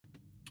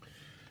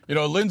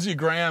Lindsey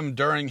Graham,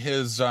 during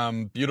his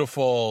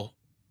beautiful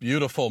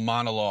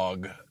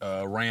monologue,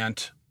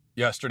 rant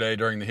yesterday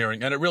during the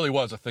hearing, and it really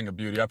was a thing of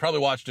beauty. I probably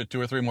watched it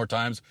 2 or 3 more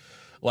times.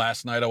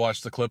 Last night I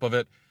watched the clip of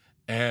it,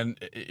 and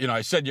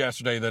I said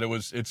yesterday that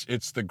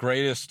it's the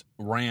greatest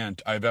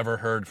rant I've ever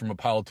heard from a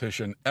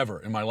politician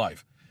ever in my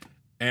life,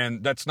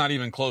 and that's not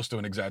even close to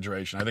an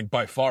exaggeration. I think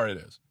by far it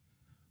is,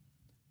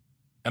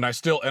 and I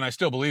still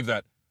believe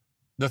that.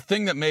 The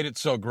thing that made it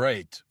so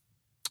great,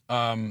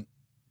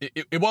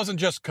 it wasn't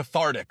just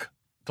cathartic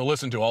to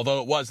listen to,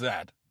 although it was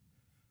that,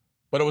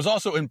 but it was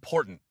also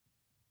important.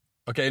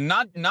 Okay,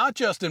 not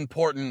just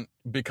important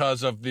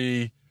because of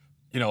the,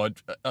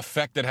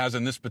 effect it has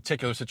in this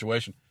particular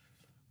situation,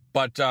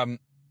 but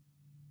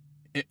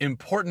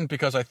important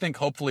because I think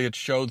hopefully it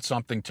showed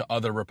something to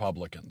other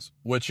Republicans,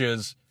 which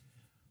is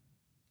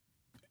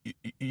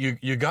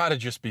you got to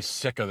just be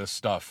sick of this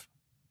stuff.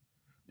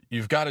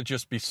 You've got to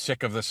just be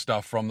sick of this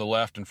stuff from the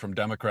left and from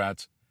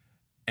Democrats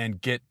and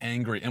get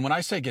angry. And when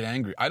I say get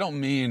angry, I don't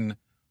mean,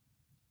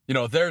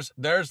 there's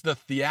the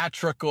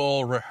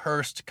theatrical,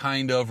 rehearsed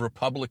kind of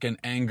Republican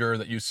anger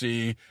that you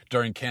see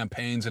during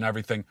campaigns and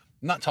everything.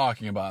 I'm not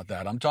talking about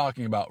that. I'm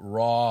talking about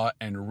raw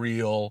and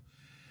real,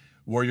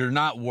 where you're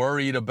not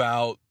worried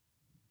about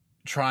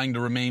trying to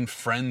remain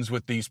friends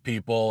with these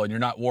people, and you're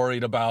not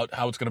worried about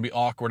how it's going to be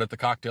awkward at the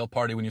cocktail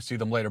party when you see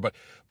them later, but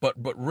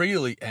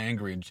really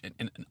angry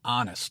and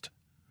honest.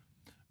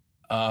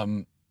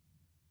 One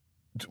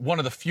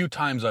of the few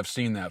times I've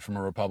seen that from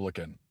a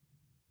Republican,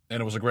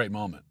 and it was a great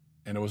moment,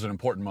 and it was an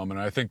important moment.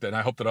 And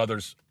I hope that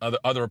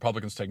other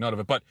Republicans take note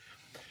of it. But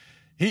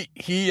he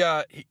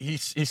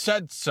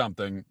said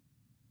something.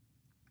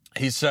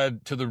 He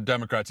said to the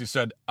Democrats, he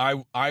said,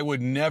 I would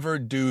never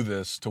do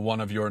this to one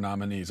of your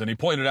nominees. And he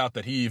pointed out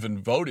that he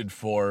even voted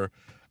for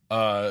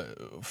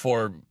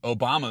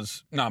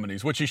Obama's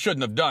nominees, which he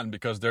shouldn't have done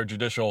because their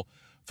judicial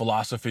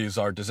philosophies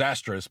are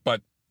disastrous.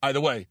 But either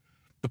way,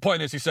 the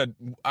point is, he said,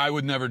 I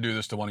would never do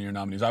this to one of your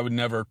nominees. I would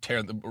never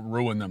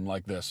ruin them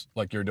like this,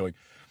 like you're doing.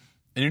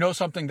 And you know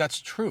something? That's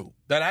true.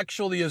 That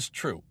actually is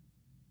true.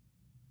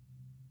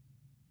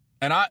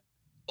 And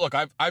Look,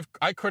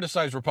 I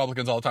criticize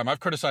Republicans all the time. I've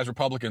criticized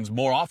Republicans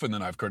more often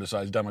than I've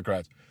criticized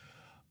Democrats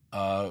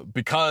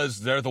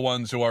because they're the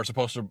ones who are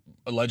supposed to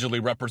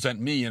allegedly represent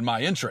me and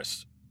my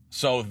interests.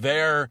 So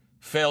their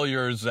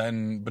failures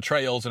and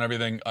betrayals and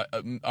everything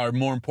are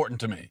more important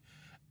to me,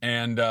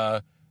 and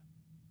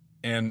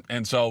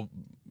so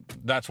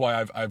that's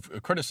why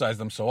I've criticized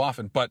them so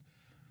often. But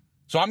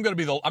so I'm going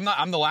to be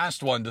I'm the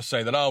last one to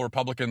say that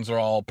Republicans are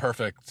all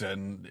perfect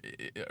and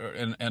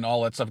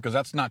all that stuff, because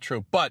that's not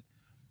true. But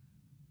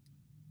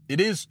it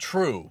is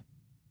true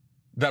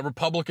that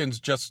Republicans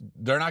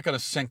they're not going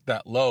to sink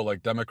that low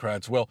like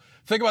Democrats will.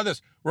 Think about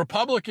this.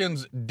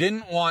 Republicans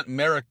didn't want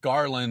Merrick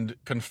Garland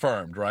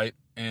confirmed, right?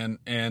 And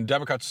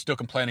Democrats are still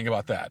complaining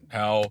about that.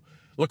 How,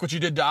 look what you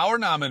did to our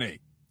nominee.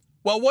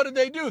 Well, what did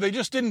they do? They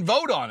just didn't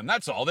vote on him.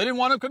 That's all. They didn't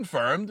want him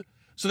confirmed,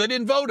 so they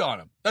didn't vote on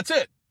him. That's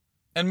it.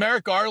 And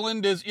Merrick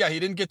Garland he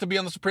didn't get to be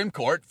on the Supreme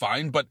Court,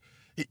 fine, but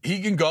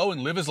he can go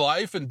and live his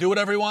life and do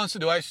whatever he wants to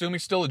do. I assume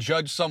he's still a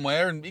judge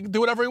somewhere, and he can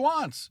do whatever he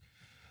wants.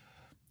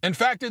 In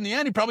fact, in the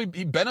end,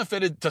 he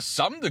benefited to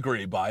some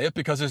degree by it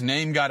because his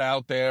name got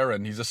out there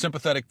and he's a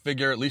sympathetic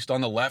figure, at least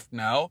on the left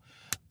now.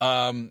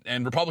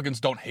 And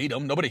Republicans don't hate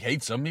him. Nobody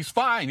hates him. He's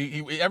fine.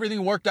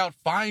 Everything worked out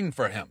fine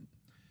for him.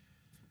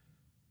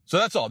 So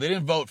that's all. They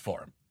didn't vote for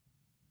him.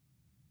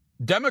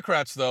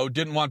 Democrats, though,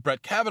 didn't want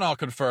Brett Kavanaugh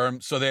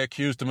confirmed, so they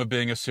accused him of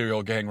being a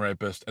serial gang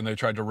rapist, and they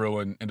tried to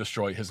ruin and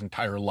destroy his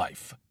entire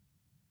life.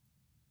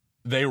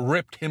 They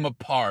ripped him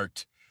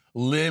apart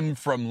limb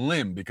from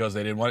limb because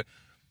they didn't want it.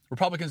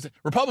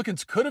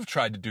 Republicans could have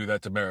tried to do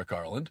that to Merrick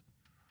Garland.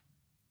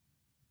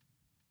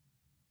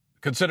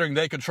 Considering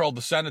they controlled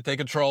the Senate, they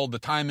controlled the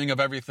timing of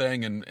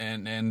everything,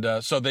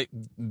 and so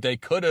they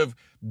could have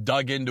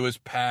dug into his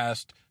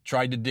past,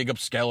 tried to dig up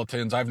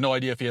skeletons. I have no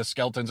idea if he has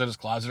skeletons in his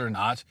closet or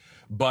not,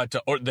 but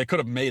or they could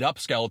have made up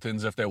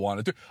skeletons if they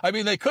wanted to. I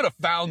mean, they could have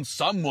found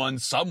someone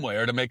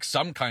somewhere to make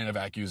some kind of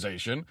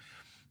accusation,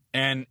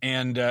 and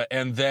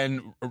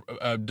then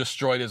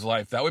destroyed his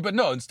life that way. But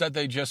no, instead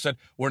they just said,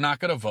 we're not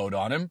going to vote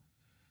on him.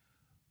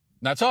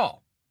 That's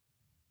all.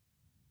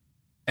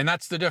 And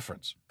that's the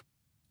difference.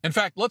 In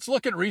fact, let's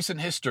look at recent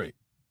history.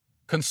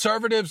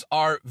 Conservatives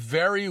are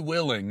very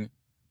willing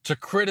to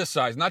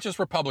criticize, not just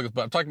Republicans,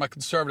 but I'm talking about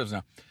conservatives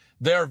now.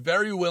 They're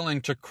very willing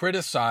to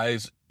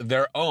criticize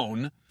their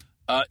own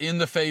in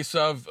the face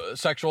of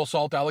sexual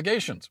assault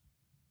allegations.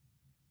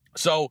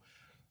 So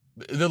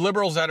the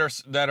liberals that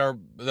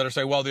are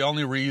saying, well, the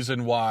only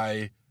reason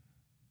why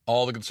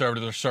all the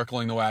conservatives are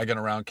circling the wagon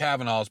around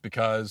Kavanaugh is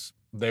because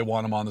they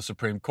want him on the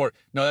Supreme Court.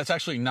 No, that's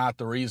actually not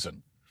the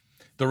reason.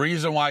 The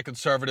reason why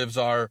conservatives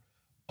are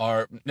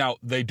now,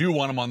 they do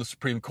want him on the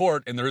Supreme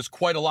Court, and there is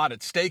quite a lot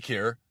at stake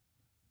here.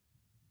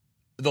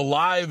 The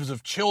lives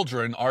of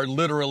children are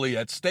literally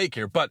at stake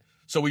here.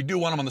 So we do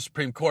want him on the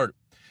Supreme Court.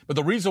 But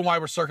the reason why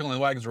we're circling the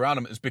wagons around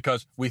him is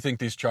because we think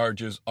these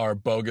charges are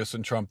bogus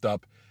and trumped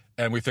up,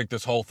 And we think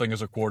this whole thing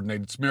is a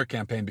coordinated smear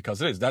campaign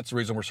because it is. That's the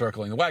reason we're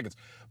circling the wagons.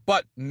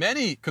 But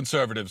many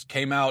conservatives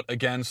came out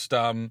against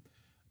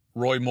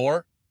Roy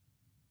Moore.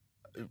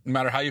 No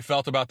matter how you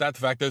felt about that,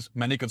 the fact is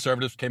many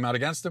conservatives came out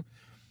against him,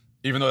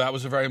 even though that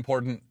was a very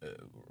important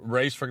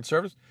race for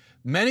conservatives.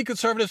 Many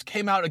conservatives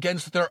came out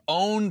against their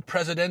own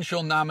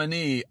presidential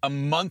nominee a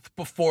month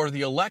before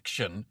the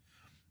election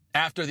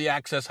after the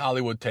Access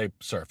Hollywood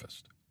tape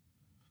surfaced.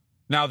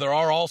 Now, there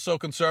are also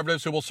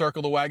conservatives who will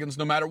circle the wagons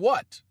no matter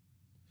what.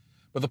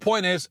 But the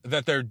point is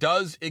that there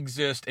does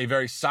exist a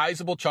very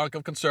sizable chunk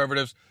of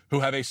conservatives who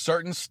have a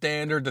certain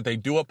standard that they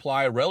do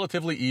apply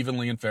relatively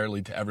evenly and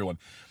fairly to everyone.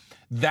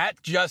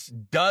 That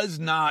just does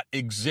not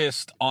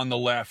exist on the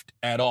left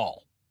at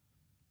all.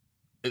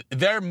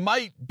 There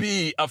might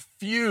be a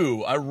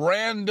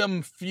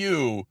random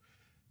few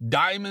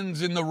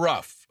diamonds in the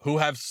rough who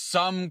have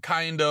some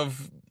kind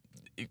of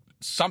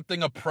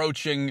something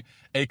approaching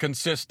a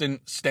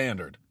consistent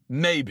standard.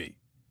 Maybe.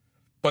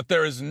 But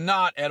there is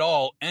not at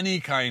all any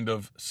kind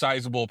of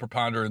sizable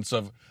preponderance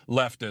of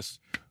leftists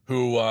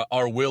who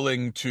are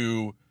willing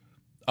to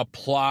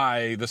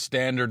apply the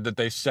standard that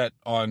they set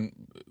on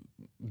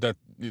that,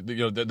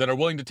 that are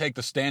willing to take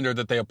the standard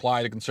that they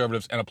apply to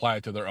conservatives and apply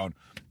it to their own.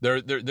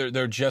 There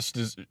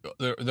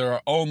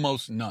are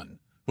almost none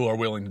who are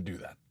willing to do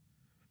that.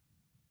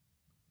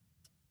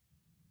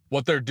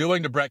 What they're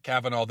doing to Brett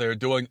Kavanaugh, they're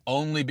doing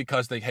only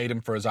because they hate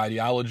him for his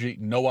ideology,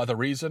 no other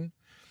reason.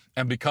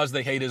 And because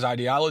they hate his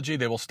ideology,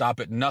 they will stop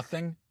at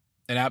nothing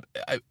and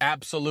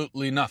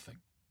absolutely nothing.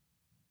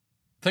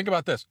 Think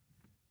about this.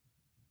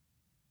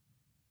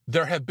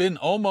 There have been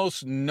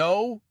almost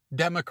no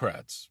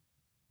Democrats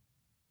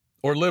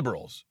or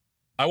liberals.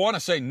 I want to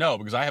say no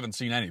because I haven't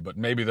seen any, but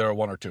maybe there are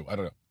one or two. I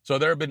don't know. So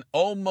there have been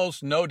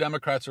almost no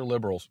Democrats or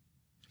liberals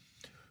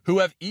who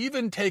have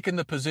even taken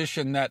the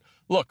position that,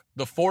 look,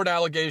 the Ford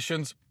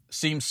allegations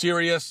seem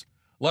serious.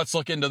 Let's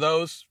look into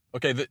those.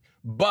 Okay,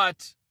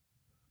 but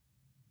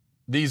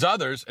these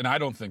others, and I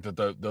don't think that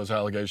those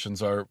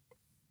allegations are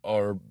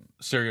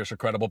serious or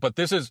credible, but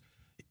this is,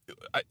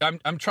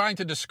 I'm trying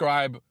to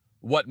describe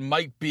what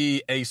might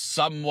be a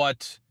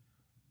somewhat,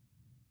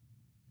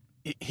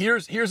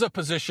 here's a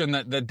position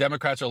that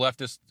Democrats or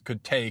leftists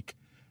could take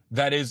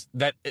that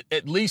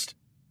at least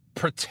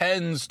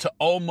pretends to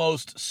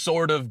almost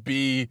sort of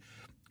be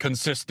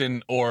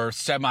consistent or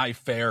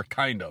semi-fair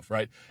kind of,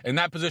 right? And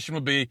that position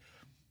would be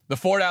the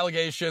Ford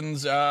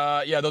allegations,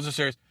 those are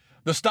serious.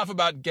 The stuff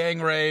about gang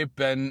rape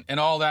and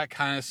all that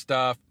kind of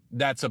stuff,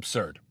 that's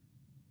absurd.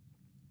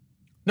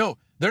 No,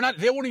 they're not.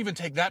 They won't even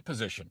take that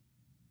position,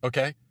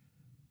 okay?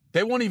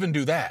 They won't even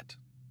do that.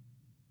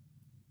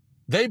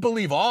 They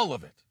believe all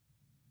of it.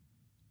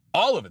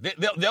 All of it.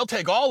 They'll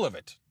take all of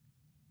it.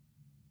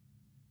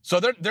 So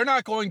they're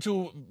not going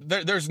to,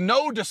 there's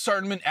no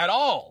discernment at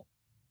all.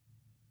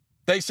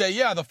 They say,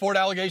 yeah, the Ford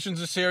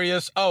allegations are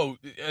serious. Oh,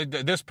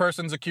 this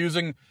person's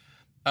accusing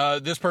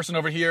this person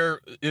over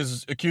here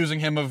is accusing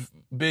him of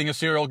being a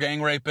serial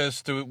gang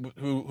rapist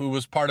who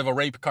was part of a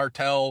rape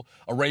cartel,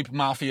 a rape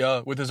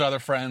mafia with his other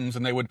friends,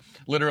 and they would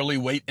literally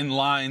wait in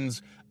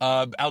lines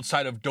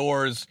outside of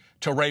doors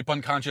to rape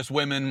unconscious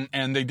women,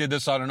 and they did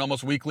this on an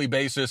almost weekly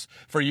basis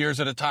for years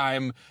at a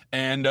time,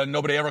 and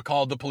nobody ever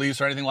called the police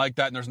or anything like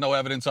that, and there's no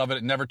evidence of it.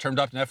 It never turned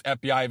up in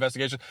FBI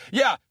investigation.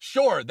 Yeah,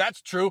 sure,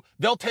 that's true.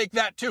 They'll take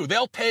that too.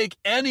 They'll take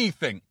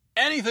anything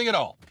at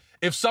all.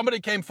 If somebody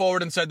came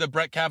forward and said that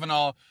Brett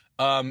Kavanaugh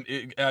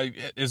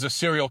is a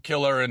serial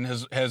killer and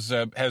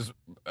has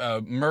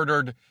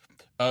murdered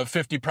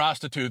 50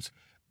 prostitutes,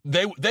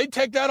 they'd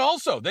take that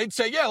also. They'd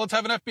say, yeah, let's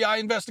have an FBI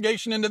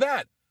investigation into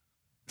that.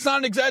 It's not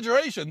an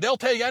exaggeration. They'll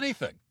take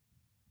anything.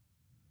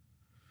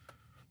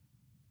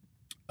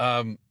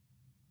 The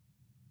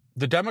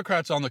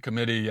Democrats on the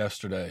committee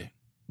yesterday,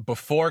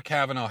 before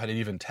Kavanaugh had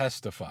even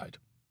testified,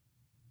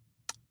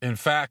 in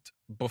fact,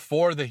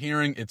 before the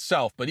hearing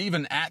itself, but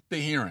even at the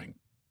hearing,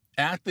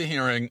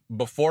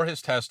 before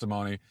his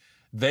testimony,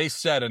 they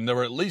said, and there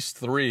were at least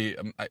three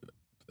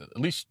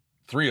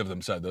of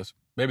them said this,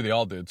 maybe they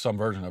all did, some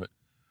version of it.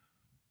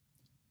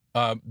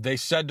 They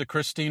said to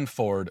Christine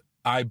Ford,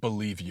 I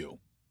believe you.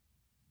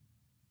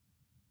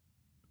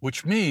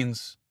 Which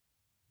means,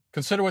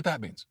 consider what that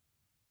means.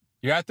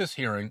 You're at this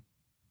hearing,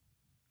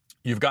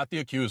 you've got the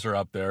accuser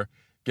up there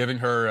giving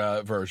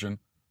her version,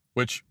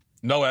 which,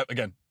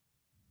 again,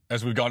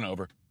 as we've gone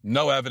over,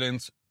 no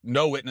evidence,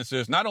 no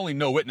witnesses, not only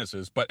no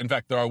witnesses, but in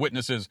fact, there are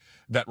witnesses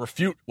that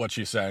refute what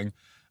she's saying.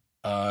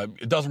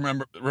 It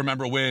doesn't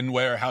remember when,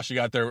 where, how she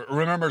got there.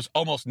 Remembers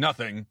almost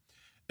nothing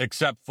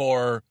except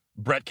for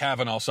Brett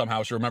Kavanaugh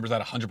somehow. She remembers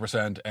that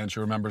 100%, and she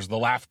remembers the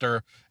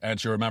laughter, and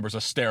she remembers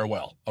a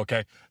stairwell,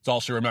 okay? That's all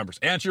she remembers.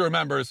 And she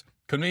remembers,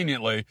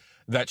 conveniently,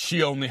 that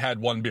she only had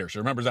one beer. She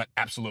remembers that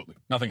absolutely.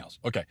 Nothing else.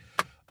 Okay.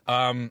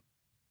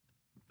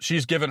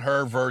 She's given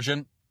her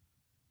version.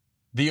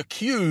 The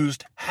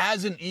accused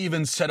hasn't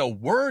even said a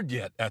word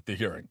yet at the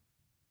hearing.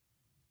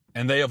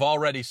 And they have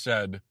already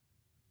said,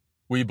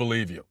 we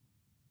believe you,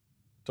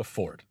 to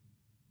Ford.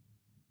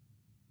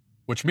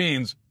 Which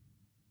means,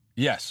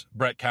 yes,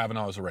 Brett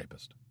Kavanaugh is a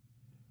rapist.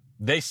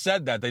 They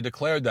said that, they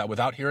declared that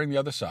without hearing the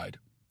other side,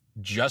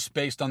 just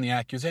based on the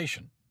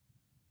accusation.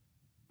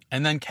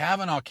 And then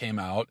Kavanaugh came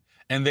out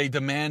and they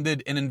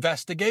demanded an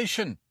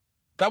investigation.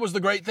 That was the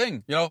great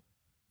thing,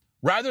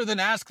 Rather than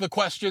ask the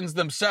questions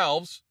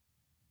themselves,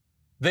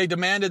 they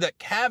demanded that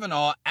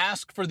Kavanaugh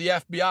ask for the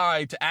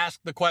FBI to ask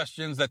the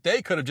questions that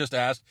they could have just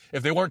asked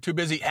if they weren't too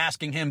busy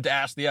asking him to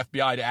ask the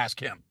FBI to ask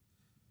him.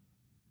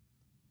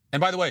 And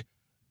by the way,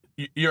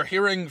 you're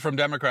hearing from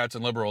Democrats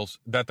and liberals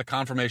that the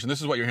confirmation, this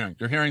is what you're hearing.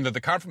 You're hearing that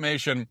the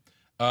confirmation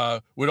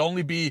would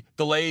only be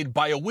delayed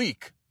by a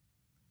week.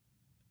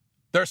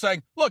 They're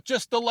saying, look,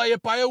 just delay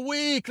it by a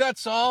week.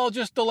 That's all.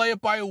 Just delay it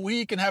by a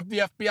week and have the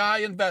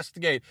FBI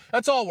investigate.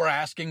 That's all we're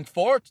asking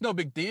for. It's no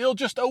big deal.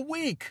 Just a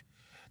week.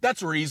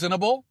 That's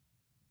reasonable.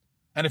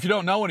 And if you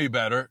don't know any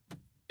better,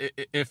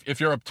 if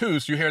you're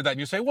obtuse, you hear that and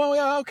you say, well,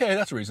 yeah, okay,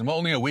 that's reasonable.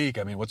 Only a week.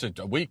 I mean, what's it?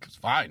 A week? It's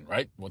fine,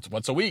 right?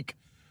 What's a week?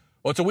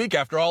 What's a week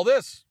after all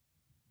this?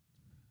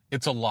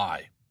 It's a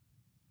lie.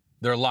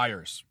 They're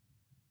liars.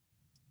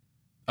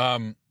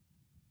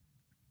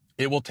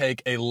 It will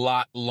take a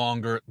lot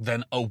longer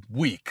than a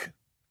week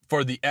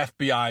for the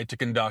FBI to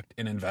conduct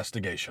an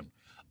investigation.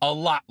 A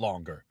lot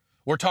longer.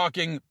 We're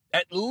talking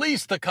at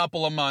least a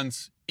couple of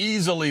months,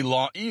 easily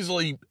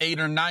 8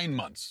 or 9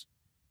 months.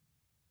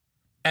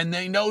 And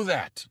they know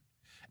that.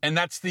 And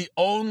that's the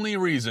only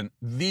reason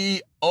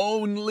they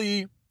want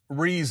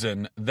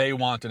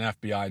an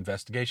FBI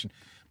investigation.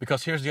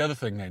 Because here's the other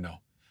thing they know.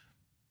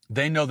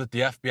 They know that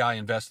the FBI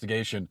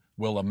investigation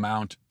will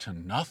amount to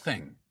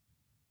nothing.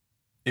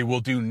 It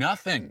will do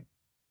nothing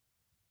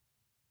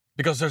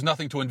because there's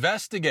nothing to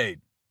investigate.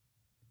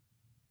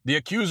 The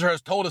accuser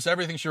has told us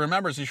everything she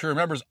remembers, and she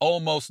remembers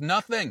almost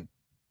nothing.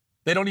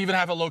 They don't even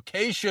have a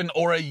location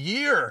or a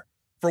year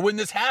for when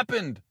this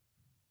happened.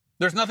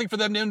 There's nothing for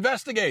them to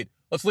investigate.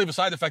 Let's leave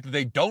aside the fact that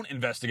they don't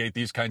investigate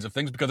these kinds of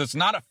things because it's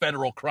not a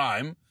federal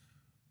crime.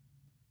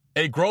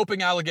 A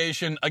groping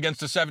allegation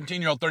against a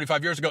 17-year-old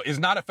 35 years ago is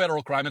not a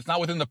federal crime. It's not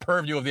within the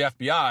purview of the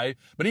FBI.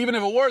 But even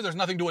if it were, there's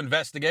nothing to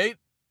investigate.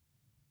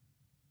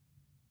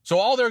 So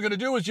all they're going to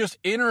do is just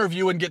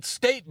interview and get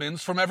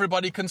statements from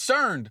everybody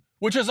concerned,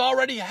 which has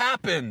already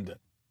happened.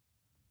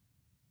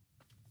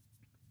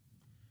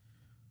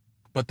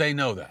 But they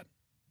know that.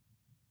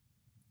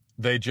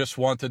 They just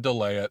want to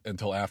delay it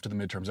until after the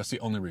midterms. That's the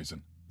only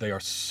reason. They are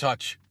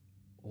such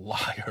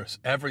liars.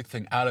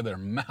 Everything out of their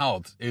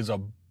mouths is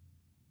a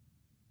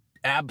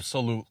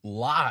absolute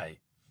lie.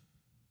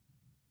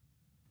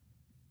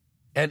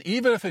 And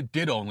even if it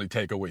did only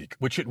take a week,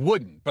 which it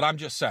wouldn't, but I'm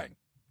just saying,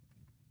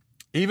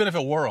 even if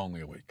it were only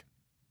a week,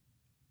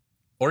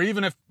 or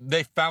even if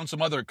they found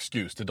some other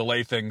excuse to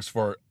delay things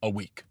for a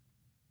week,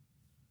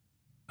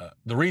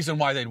 the reason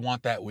why they'd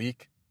want that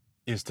week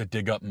is to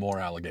dig up more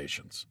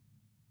allegations.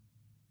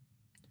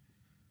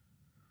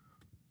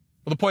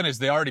 Well, the point is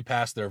they already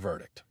passed their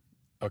verdict.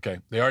 Okay,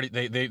 they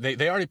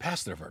already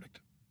passed their verdict.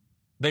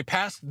 They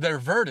passed their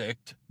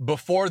verdict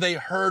before they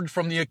heard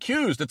from the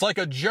accused. It's like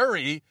a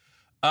jury.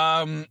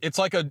 It's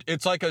like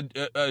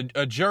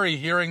a jury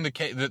hearing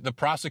the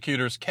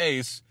prosecutor's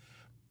case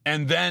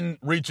and then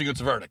reaching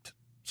its verdict,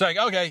 saying,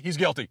 okay, he's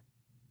guilty.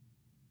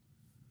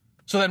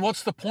 So then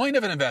what's the point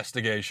of an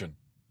investigation?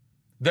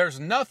 There's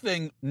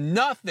nothing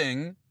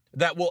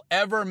that will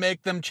ever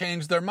make them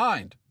change their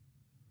mind.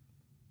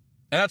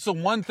 And that's the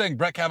one thing.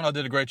 Brett Kavanaugh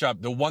did a great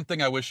job. The one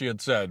thing I wish he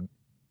had said,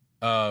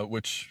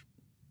 which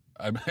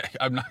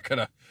I'm not going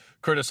to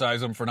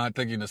criticize him for not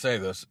thinking to say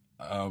this,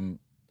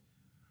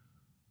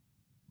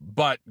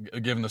 but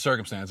given the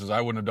circumstances,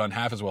 I wouldn't have done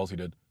half as well as he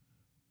did.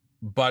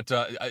 But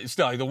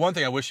still, the one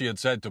thing I wish he had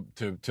said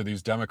to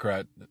these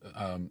Democrat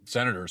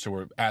senators who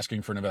were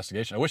asking for an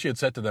investigation, I wish he had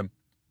said to them,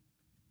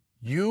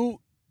 you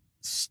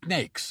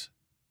snakes,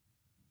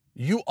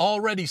 you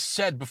already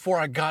said before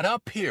I got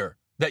up here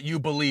that you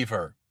believe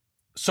her.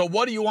 So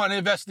what do you want an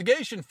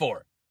investigation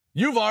for?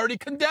 You've already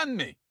condemned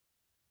me.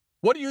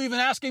 What are you even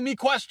asking me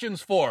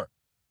questions for?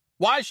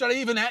 Why should I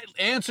even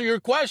answer your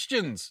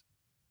questions?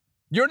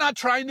 You're not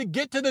trying to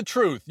get to the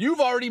truth.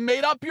 You've already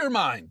made up your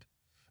mind.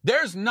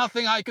 There's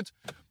nothing I could...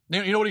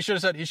 You know what he should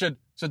have said? He should have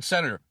said,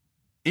 Senator,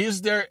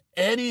 is there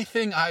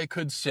anything I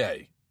could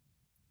say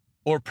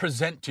or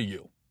present to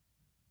you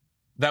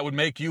that would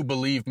make you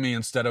believe me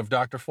instead of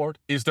Dr. Ford?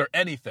 Is there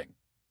anything?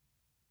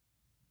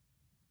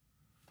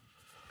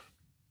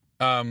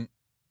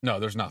 No,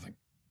 there's nothing.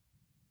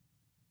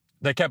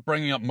 They kept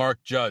bringing up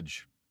Mark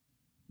Judge.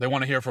 They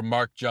want to hear from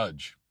Mark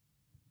Judge.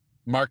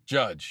 Mark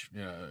Judge,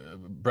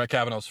 Brett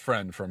Kavanaugh's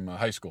friend from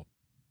high school.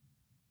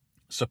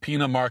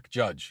 Subpoena Mark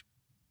Judge.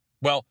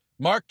 Well,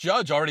 Mark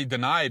Judge already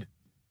denied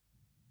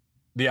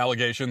the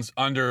allegations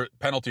under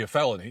penalty of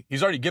felony.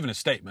 He's already given a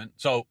statement.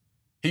 So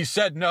he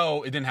said,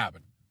 no, it didn't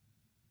happen.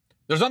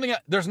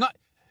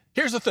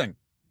 Here's the thing.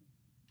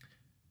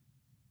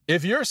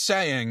 If you're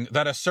saying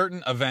that a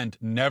certain event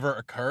never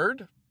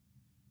occurred,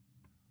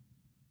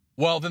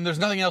 well, then there's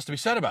nothing else to be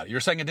said about it.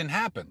 You're saying it didn't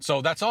happen.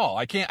 So that's all.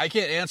 I can't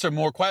answer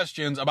more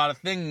questions about a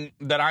thing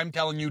that I'm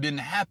telling you didn't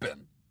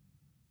happen.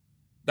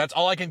 That's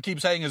all I can keep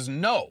saying is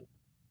no.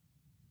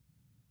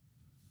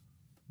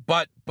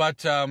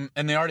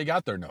 And they already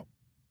got their no.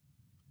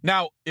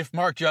 Now, if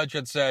Mark Judge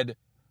had said,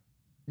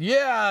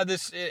 yeah,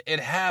 it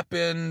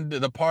happened,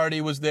 the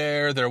party was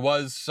there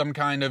was some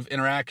kind of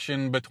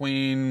interaction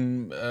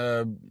between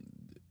us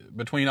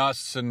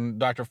and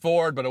Dr.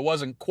 Ford, but it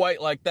wasn't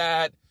quite like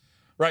that,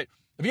 right?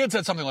 If he had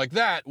said something like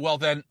that, well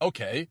then,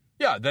 okay,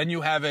 yeah, then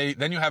you have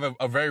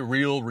a very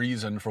real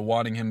reason for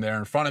wanting him there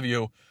in front of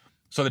you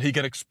so that he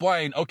could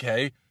explain,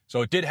 okay,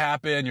 so it did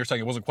happen, you're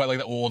saying it wasn't quite like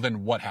that, well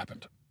then what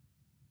happened?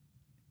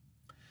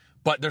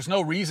 But there's no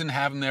reason to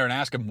have him there and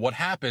ask him what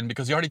happened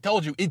because he already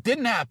told you it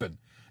didn't happen.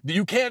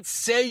 You can't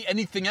say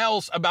anything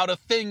else about a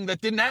thing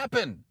that didn't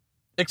happen.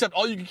 Except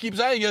all you can keep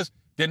saying is,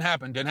 didn't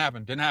happen, didn't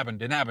happen, didn't happen,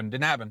 didn't happen,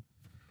 didn't happen.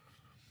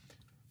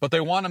 But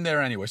they want him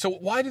there anyway. So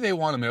why do they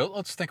want him there?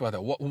 Let's think about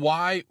that.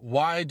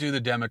 Why do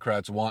the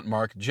Democrats want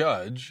Mark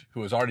Judge,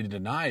 who has already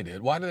denied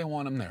it? Why do they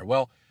want him there?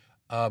 Well,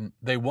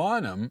 they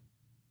want him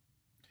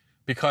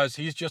because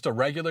he's just a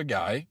regular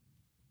guy.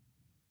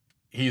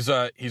 He's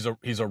a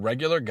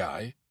regular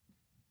guy.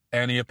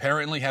 And he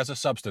apparently has a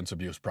substance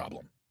abuse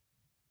problem,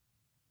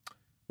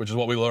 which is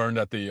what we learned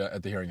at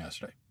the hearing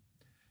yesterday.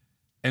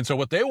 And so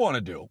what they want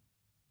to do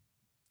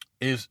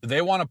is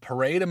they want to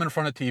parade him in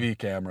front of TV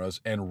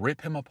cameras and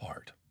rip him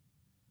apart.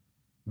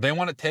 They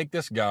want to take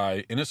this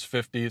guy in his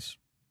 50s,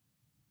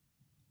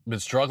 been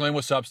struggling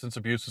with substance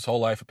abuse his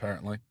whole life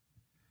apparently.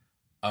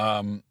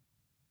 And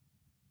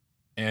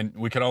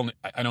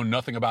I know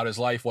nothing about his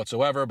life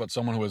whatsoever, but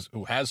someone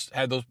who has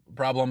had those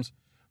problems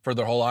for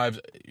their whole lives,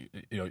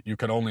 you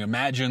can only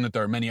imagine that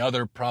there are many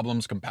other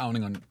problems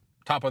compounding on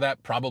top of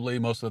that, probably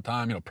most of the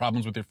time,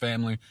 problems with your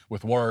family,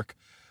 with work.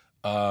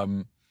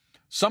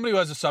 Somebody who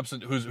has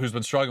who's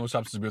been struggling with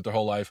substance abuse their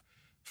whole life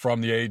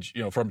from the age,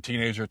 from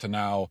teenager to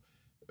now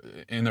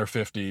in their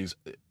 50s,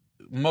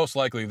 most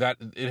likely that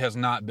it has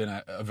not been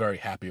a very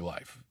happy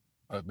life.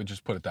 But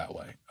just put it that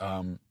way.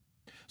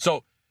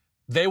 So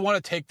they want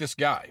to take this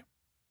guy,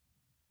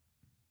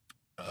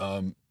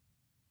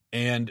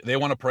 and they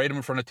want to parade him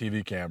in front of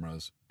TV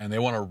cameras, and they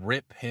want to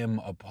rip him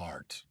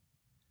apart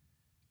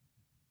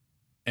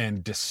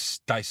and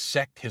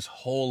dissect his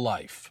whole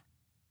life,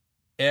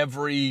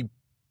 every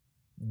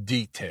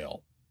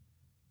detail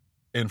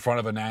in front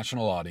of a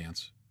national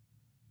audience.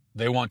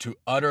 They want to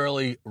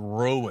utterly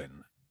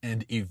ruin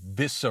and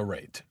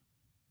eviscerate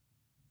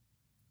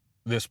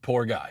this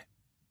poor guy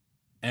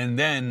and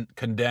then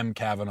condemn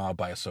Kavanaugh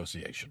by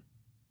association.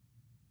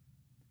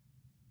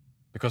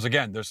 Because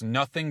again, there's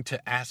nothing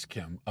to ask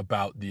him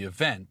about the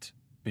event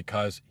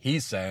because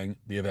he's saying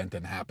the event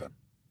didn't happen.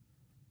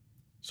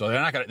 So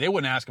they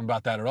wouldn't ask him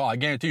about that at all. I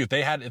guarantee you, if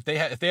they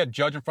had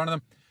Judge in front of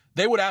them,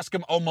 they would ask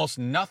him almost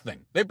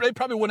nothing. They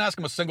probably wouldn't ask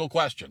him a single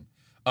question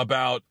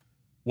about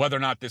whether or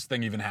not this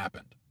thing even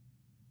happened.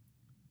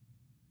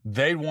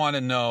 They'd want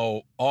to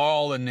know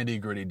all the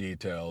nitty-gritty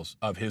details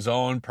of his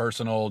own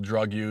personal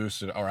drug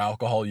use or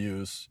alcohol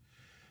use,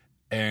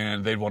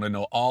 and they'd want to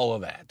know all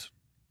of that.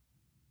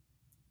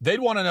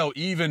 They'd want to know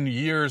even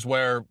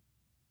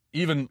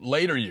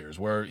later years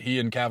where he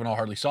and Kavanaugh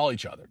hardly saw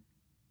each other.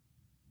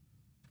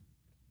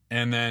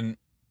 And then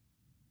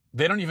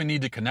they don't even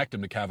need to connect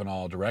him to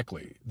Kavanaugh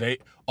directly.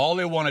 All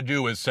they want to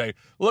do is say,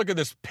 look at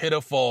this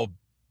pitiful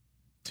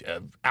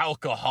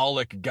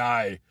alcoholic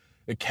guy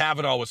that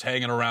Kavanaugh was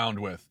hanging around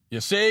with. You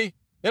see?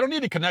 They don't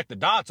need to connect the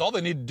dots. All they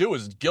need to do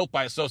is guilt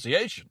by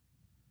association.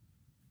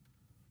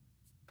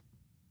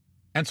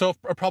 And so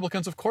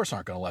Republicans, of course,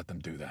 aren't going to let them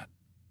do that.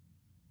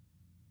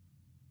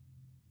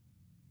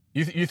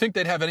 You think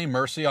they'd have any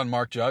mercy on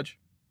Mark Judge?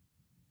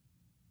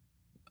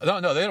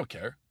 No, they don't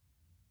care.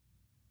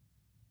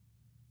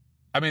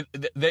 I mean,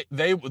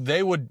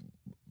 they would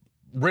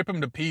rip him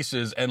to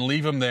pieces and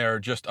leave him there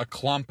just a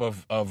clump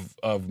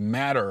of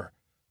matter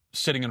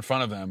sitting in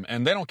front of them,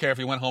 and they don't care if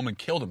he went home and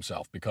killed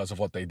himself because of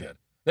what they did.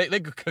 They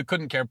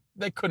couldn't care.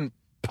 They couldn't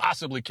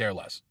possibly care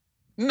less.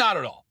 Not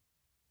at all.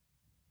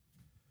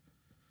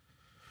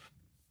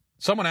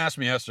 Someone asked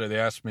me yesterday, they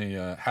asked me,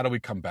 how do we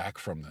come back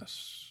from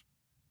this?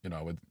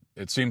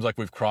 It seems like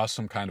we've crossed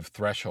some kind of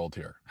threshold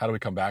here. How do we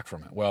come back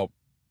from it? Well,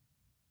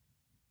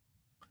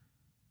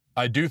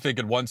 I do think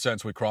in one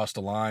sense we crossed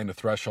a line, a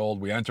threshold.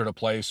 We entered a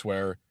place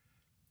where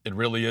it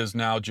really is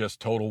now just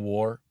total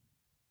war.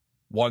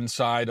 One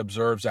side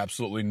observes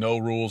absolutely no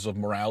rules of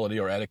morality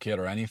or etiquette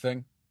or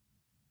anything.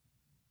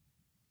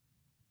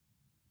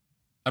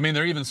 I mean,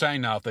 they're even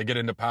saying now if they get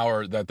into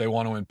power that they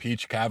want to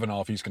impeach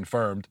Kavanaugh if he's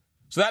confirmed.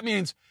 So that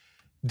means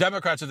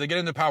Democrats, if they get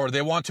into power,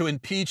 they want to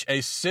impeach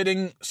a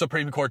sitting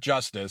Supreme Court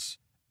justice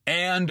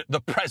and the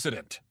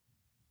president.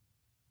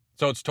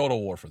 So it's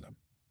total war for them.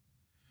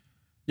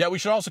 Yeah, we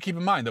should also keep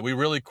in mind that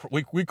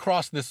we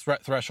crossed this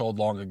threshold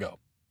long ago.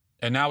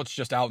 And now it's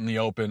just out in the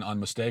open,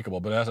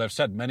 unmistakable. But as I've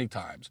said many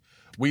times,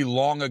 we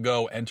long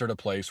ago entered a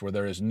place where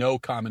there is no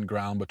common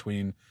ground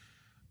between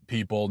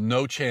people,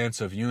 no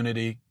chance of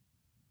unity.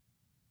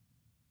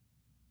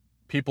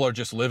 People are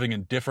just living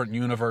in different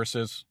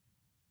universes.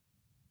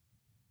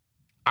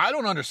 I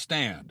don't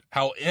understand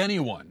how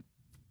anyone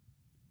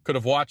could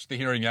have watched the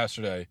hearing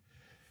yesterday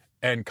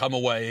and come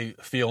away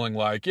feeling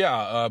like,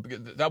 yeah,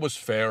 that was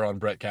fair on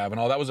Brett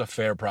Kavanaugh. That was a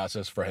fair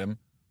process for him.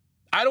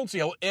 I don't see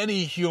how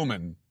any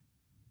human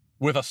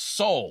with a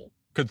soul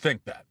could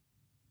think that.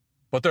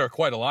 But there are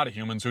quite a lot of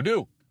humans who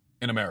do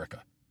in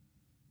America.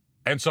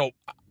 And so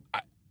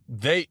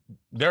they're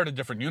in a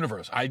different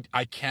universe.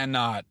 I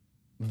cannot,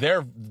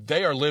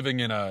 they are living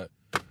in a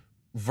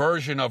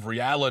version of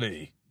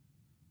reality.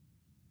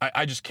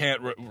 I just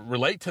can't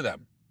relate to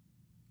them.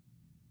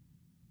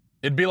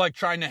 It'd be like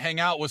trying to hang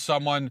out with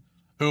someone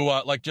who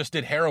like just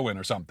did heroin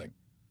or something,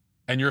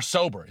 and you're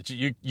sober.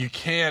 You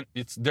can't.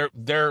 It's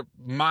their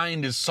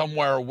mind is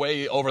somewhere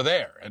way over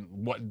there,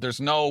 and it's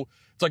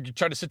like you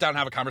try to sit down and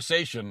have a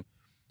conversation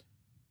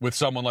with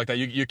someone like that.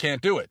 You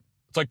can't do it.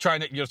 It's like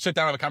trying to sit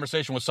down and have a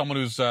conversation with someone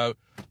who's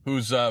on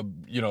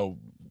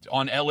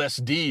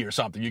LSD or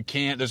something. You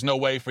can't. There's no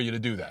way for you to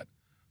do that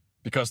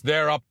because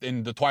they're up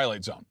in the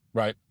twilight zone,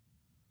 right?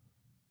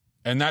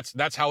 And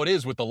that's how it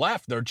is with the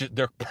left.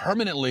 They're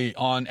permanently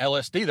on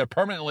LSD. They're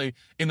permanently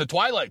in the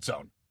twilight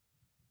zone.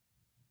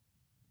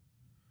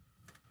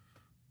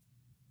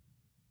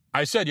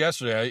 I said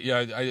yesterday,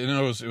 I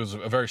know it was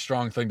a very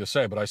strong thing to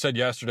say, but I said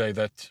yesterday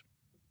that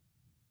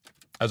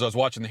as I was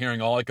watching the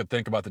hearing, all I could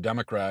think about the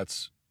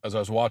Democrats, as I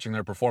was watching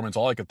their performance,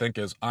 all I could think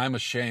is, I'm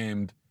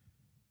ashamed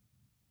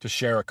to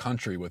share a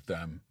country with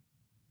them.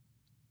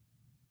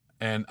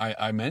 And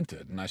I meant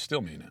it, and I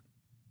still mean it.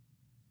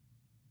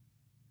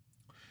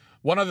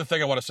 One other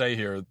thing I want to say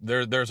here,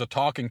 there's a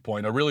talking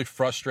point, a really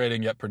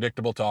frustrating yet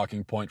predictable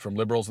talking point from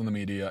liberals in the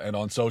media and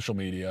on social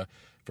media,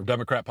 from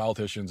Democrat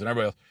politicians and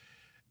everybody else.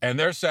 And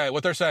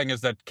what they're saying is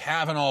that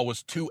Kavanaugh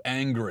was too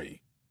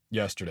angry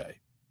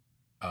yesterday.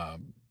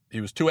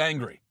 He was too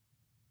angry.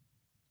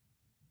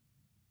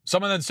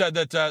 Some of them said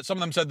that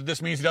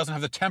this means he doesn't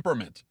have the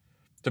temperament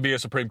to be a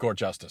Supreme Court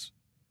justice.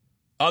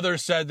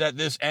 Others said that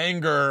this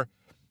anger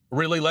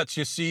really lets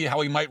you see how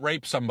he might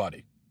rape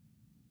somebody.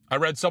 I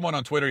read someone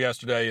on Twitter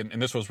yesterday,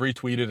 and this was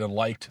retweeted and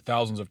liked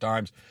thousands of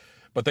times,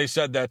 but they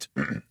said that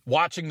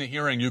watching the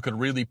hearing, you could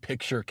really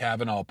picture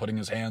Kavanaugh putting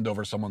his hand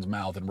over someone's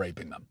mouth and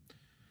raping them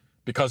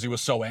because he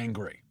was so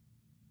angry.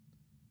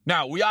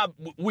 Now,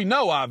 we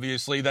know,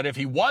 obviously, that if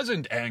he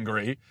wasn't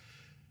angry,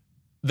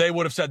 they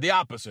would have said the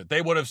opposite.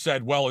 They would have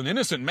said, well, an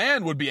innocent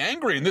man would be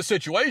angry in this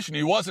situation.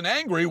 He wasn't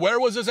angry. Where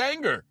was his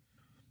anger?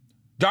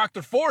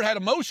 Dr. Ford had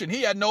emotion.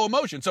 He had no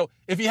emotion. So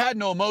if he had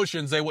no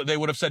emotions, they would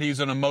have said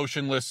he's an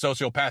emotionless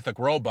sociopathic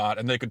robot,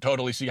 and they could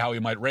totally see how he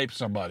might rape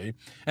somebody.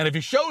 And if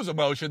he shows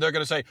emotion, they're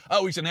going to say,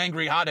 oh, he's an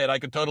angry hothead. I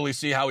could totally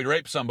see how he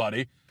rapes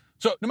somebody.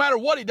 So no matter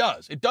what he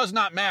does, it does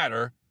not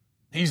matter.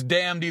 He's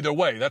damned either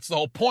way. That's the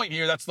whole point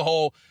here. That's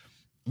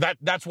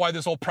why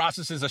this whole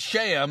process is a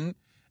sham,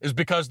 is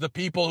because the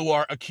people who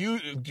are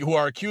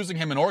accusing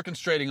him and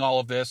orchestrating all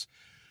of this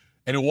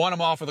and who want him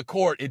off of the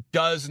court, it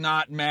does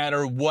not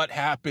matter what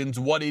happens,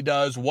 what he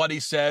does, what he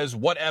says,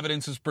 what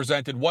evidence is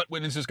presented, what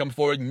witnesses come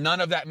forward.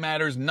 None of that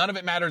matters. None of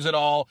it matters at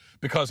all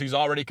because he's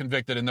already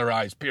convicted in their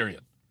eyes,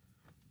 period.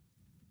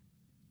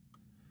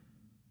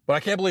 But I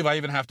can't believe I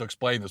even have to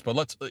explain this.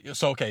 But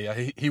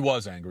he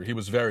was angry. He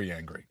was very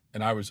angry.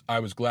 And I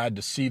was glad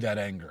to see that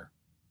anger.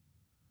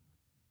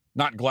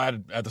 Not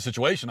glad at the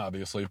situation,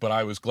 obviously, but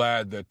I was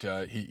glad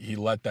that he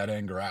let that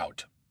anger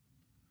out.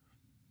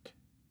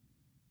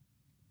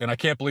 And I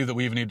can't believe that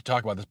we even need to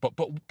talk about this.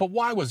 But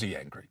why was he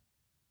angry?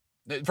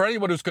 For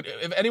anyone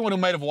anyone who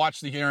might have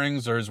watched the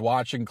hearings or is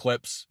watching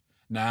clips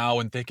now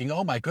and thinking,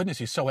 "Oh my goodness,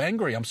 he's so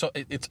angry."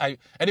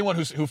 Anyone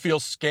who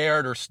feels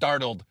scared or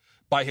startled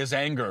by his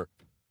anger,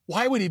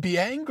 why would he be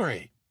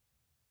angry?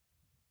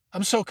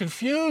 I'm so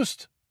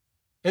confused.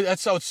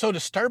 It's so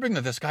disturbing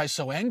that this guy's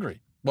so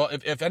angry. Well,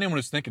 if anyone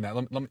is thinking that,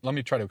 let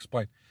me try to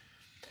explain.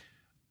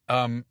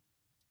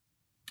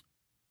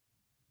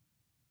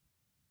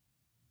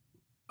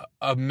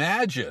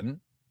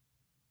 Imagine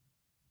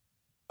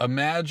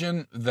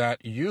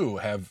that you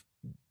have,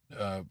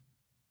 that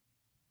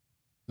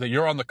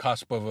you're on the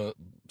cusp of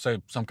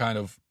some kind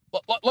of,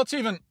 let's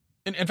even,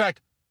 in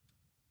fact,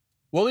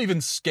 we'll even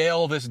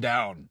scale this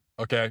down,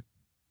 okay?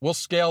 We'll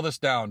scale this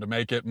down to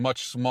make it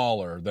much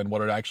smaller than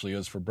what it actually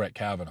is for Brett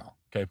Kavanaugh,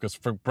 okay? Because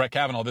for Brett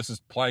Kavanaugh, this is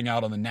playing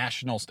out on the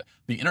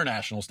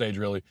international stage,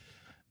 really,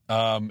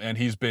 and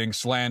he's being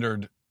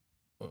slandered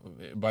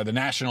by the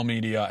national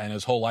media, and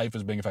his whole life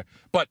is being affected.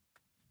 But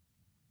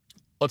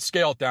let's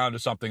scale it down to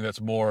something that's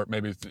more,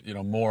 maybe,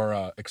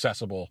 more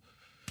accessible.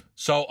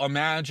 So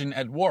imagine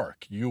at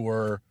work,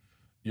 you're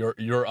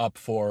up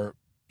for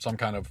some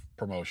kind of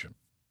promotion,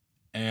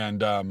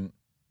 and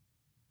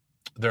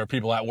there are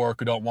people at work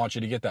who don't want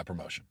you to get that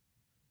promotion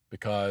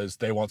because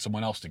they want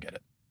someone else to get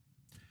it.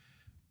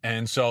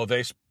 And so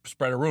they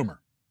spread a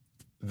rumor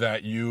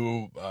that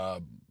you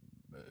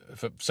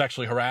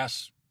sexually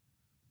harass.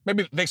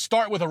 Maybe they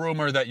start with a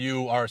rumor that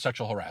you are a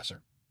sexual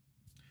harasser.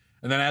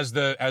 And then as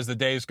the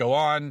days go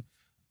on,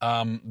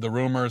 the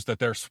rumors that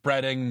they're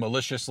spreading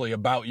maliciously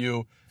about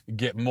you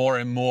get more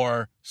and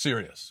more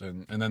serious.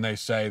 And then they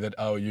say that,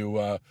 oh,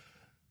 you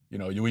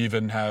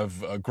even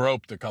have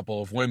groped a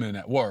couple of women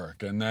at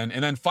work. And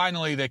then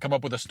finally they come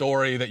up with a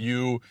story that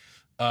you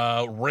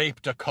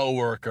raped a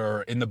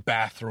coworker in the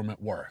bathroom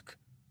at work,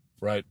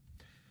 right?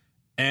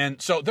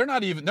 And so they're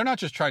not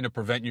just trying to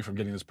prevent you from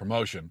getting this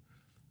promotion.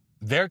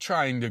 They're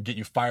trying to get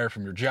you fired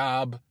from your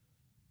job,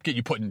 get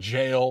you put in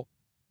jail.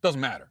 Doesn't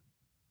matter.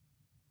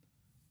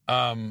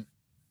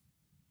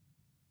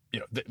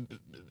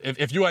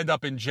 If you end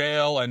up in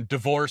jail and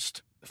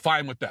divorced,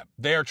 fine with them.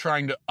 They are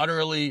trying to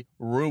utterly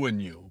ruin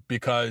you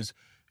because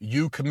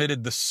you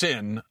committed the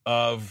sin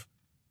of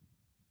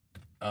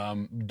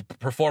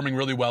performing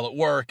really well at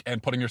work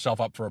and putting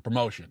yourself up for a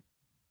promotion.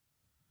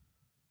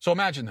 So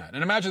imagine that.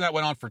 And imagine that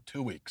went on for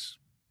 2 weeks.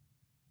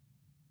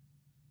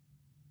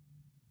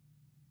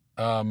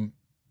 Would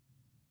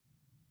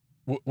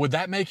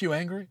that make you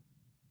angry?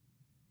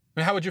 I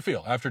mean, how would you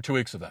feel after 2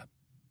 weeks of that?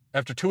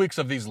 After 2 weeks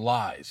of these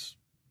lies?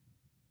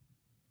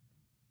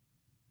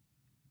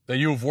 That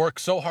you've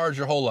worked so hard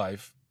your whole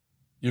life,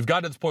 you've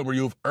got to this point where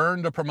you've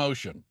earned a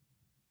promotion.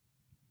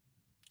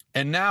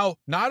 And now,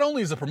 not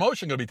only is the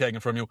promotion going to be taken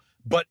from you,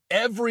 but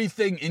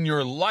everything in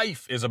your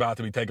life is about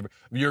to be taken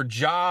from you. Your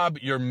job,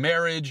 your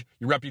marriage,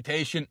 your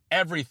reputation,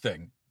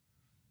 everything,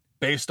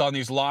 based on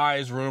these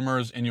lies,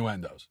 rumors,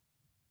 innuendos.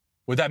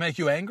 Would that make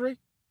you angry?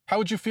 How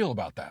would you feel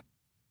about that?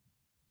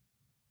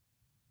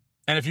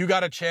 And if you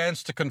got a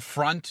chance to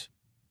confront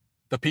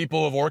the people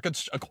who have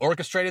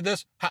orchestrated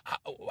this,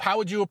 how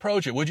would you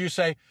approach it? Would you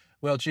say,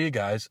 well, gee,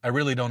 guys, I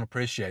really don't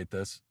appreciate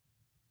this.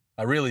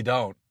 I really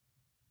don't.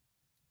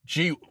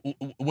 Gee,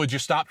 would you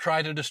stop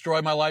trying to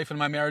destroy my life and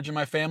my marriage and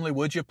my family?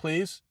 Would you,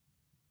 please?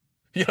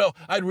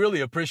 I'd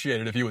really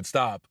appreciate it if you would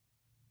stop.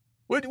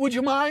 Would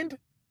you mind?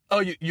 Oh,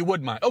 you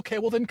would mind. Okay,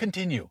 well then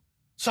continue.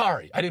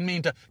 Sorry, I didn't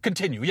mean to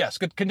continue. Yes,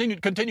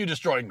 continue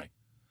destroying me.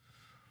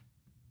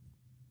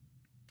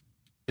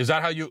 Is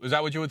that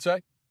what you would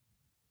say?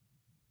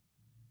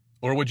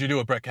 Or would you do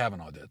what Brett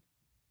Kavanaugh did?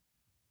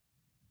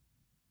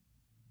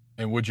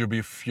 And would you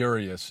be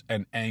furious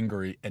and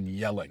angry and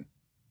yelling?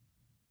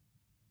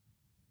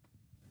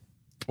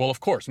 Well, of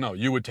course, no,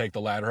 you would take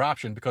the latter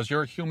option because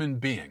you're a human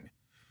being,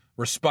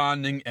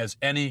 responding as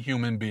any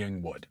human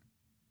being would.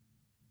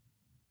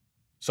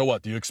 So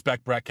what, do you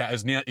expect Brett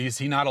Kavanaugh, is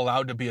he not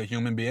allowed to be a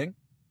human being?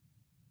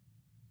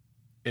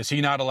 Is he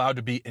not allowed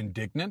to be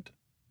indignant?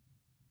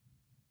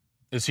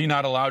 Is he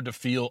not allowed to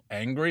feel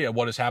angry at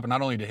what has happened,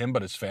 not only to him,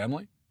 but his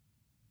family?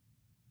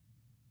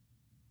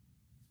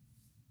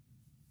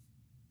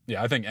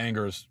 Yeah, I think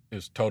anger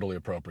is totally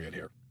appropriate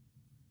here.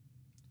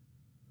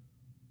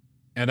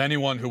 And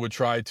anyone who would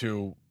try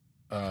to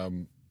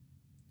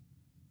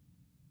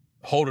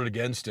hold it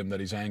against him that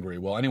he's angry,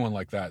 well, anyone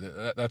like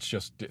that's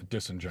just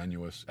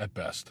disingenuous at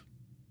best.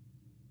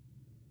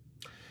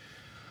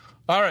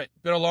 All right,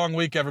 been a long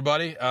week,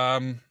 everybody.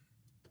 Have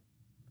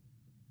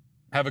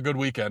a good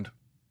weekend.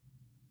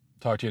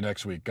 Talk to you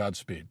next week.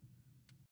 Godspeed.